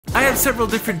have several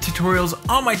different tutorials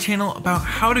on my channel about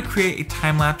how to create a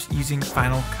time-lapse using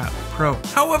Final Cut Pro.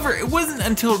 However, it wasn't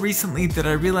until recently that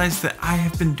I realized that I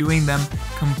have been doing them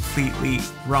completely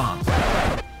wrong.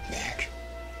 That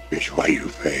is why you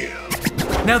fail.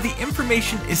 Now the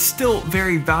information is still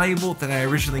very valuable that I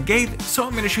originally gave, so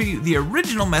I'm going to show you the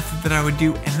original method that I would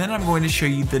do, and then I'm going to show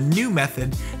you the new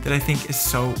method that I think is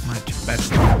so much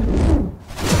better.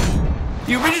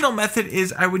 The original method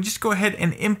is I would just go ahead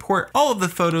and import all of the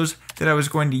photos that I was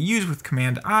going to use with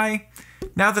Command I.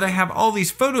 Now that I have all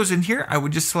these photos in here, I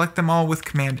would just select them all with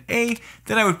Command A,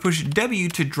 then I would push W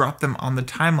to drop them on the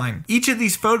timeline. Each of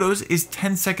these photos is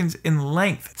 10 seconds in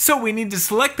length, so we need to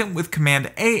select them with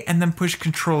Command A and then push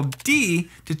Control D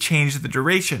to change the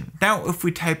duration. Now if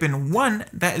we type in 1,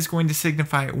 that is going to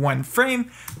signify 1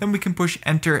 frame, then we can push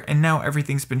Enter and now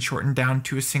everything's been shortened down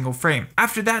to a single frame.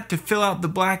 After that, to fill out the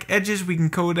black edges, we can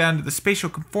go down to the Spatial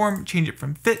Conform, change it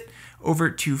from Fit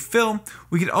over to Fill.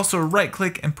 We could also right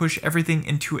click and push everything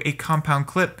into a compound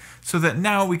clip so that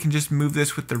now we can just move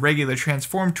this with the regular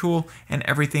transform tool and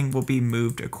everything will be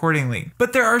moved accordingly.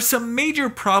 But there are some major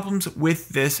problems with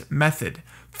this method.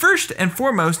 First and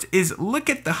foremost is look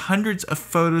at the hundreds of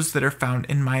photos that are found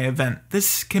in my event.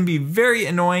 This can be very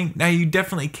annoying. Now you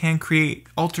definitely can create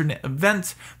alternate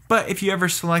events, but if you ever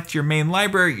select your main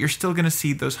library, you're still going to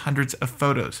see those hundreds of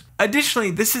photos. Additionally,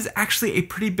 this is actually a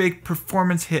pretty big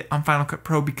performance hit on Final Cut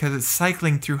Pro because it's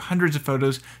cycling through hundreds of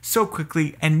photos so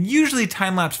quickly, and usually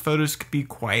time-lapse photos can be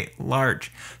quite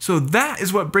large. So that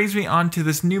is what brings me on to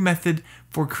this new method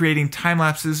for creating time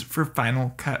lapses for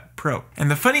Final Cut Pro.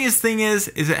 And the funniest thing is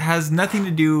it has nothing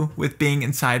to do with being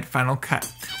inside Final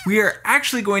Cut. We are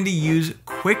actually going to use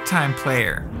QuickTime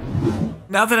Player.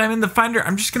 Now that I'm in the Finder,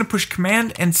 I'm just going to push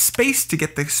Command and Space to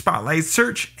get the Spotlight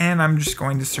search, and I'm just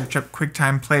going to search up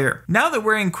QuickTime Player. Now that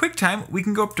we're in QuickTime, we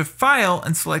can go up to File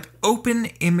and select Open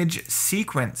Image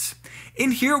Sequence.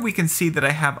 In here, we can see that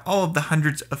I have all of the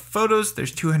hundreds of photos.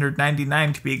 There's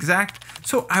 299 to be exact.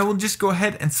 So I will just go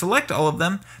ahead and select all of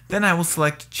them. Then I will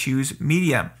select Choose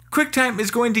Media. QuickTime is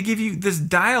going to give you this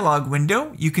dialog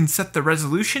window. You can set the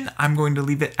resolution. I'm going to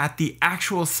leave it at the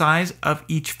actual size of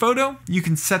each photo. You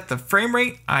can set the frame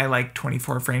rate. I like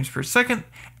 24 frames per second.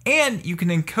 And you can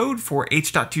encode for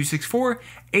H.264,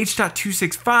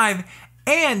 H.265,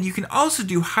 and you can also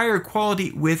do higher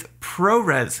quality with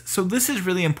ProRes. So this is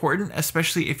really important,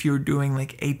 especially if you're doing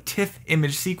like a TIFF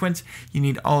image sequence. You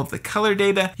need all of the color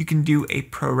data. You can do a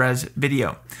ProRes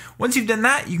video. Once you've done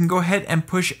that, you can go ahead and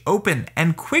push open,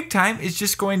 and QuickTime is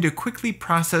just going to quickly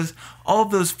process all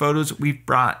of those photos we've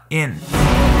brought in.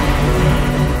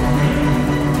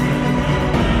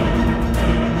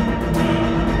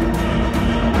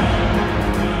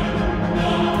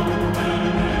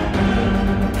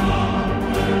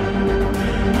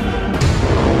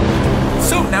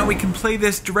 We can play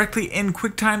this directly in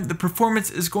QuickTime. The performance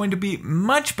is going to be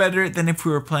much better than if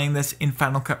we were playing this in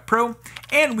Final Cut Pro,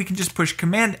 and we can just push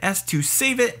Command S to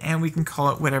save it, and we can call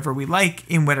it whatever we like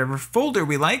in whatever folder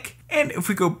we like. And if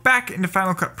we go back into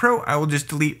Final Cut Pro, I will just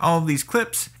delete all of these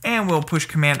clips, and we'll push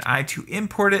Command I to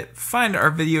import it, find our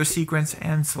video sequence,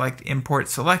 and select Import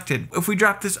Selected. If we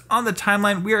drop this on the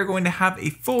timeline, we are going to have a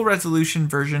full resolution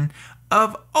version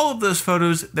of all of those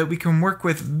photos that we can work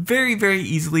with very, very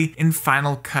easily in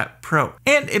Final Cut Pro.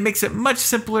 And it makes it much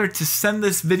simpler to send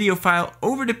this video file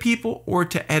over to people or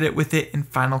to edit with it in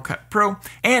Final Cut Pro,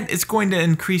 and it's going to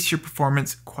increase your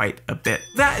performance quite a bit.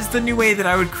 That is the new way that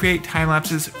I would create time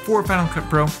lapses for Final Cut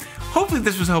Pro. Hopefully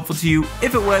this was helpful to you.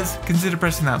 If it was, consider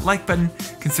pressing that like button,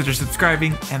 consider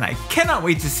subscribing, and I cannot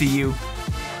wait to see you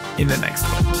in the next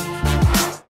one.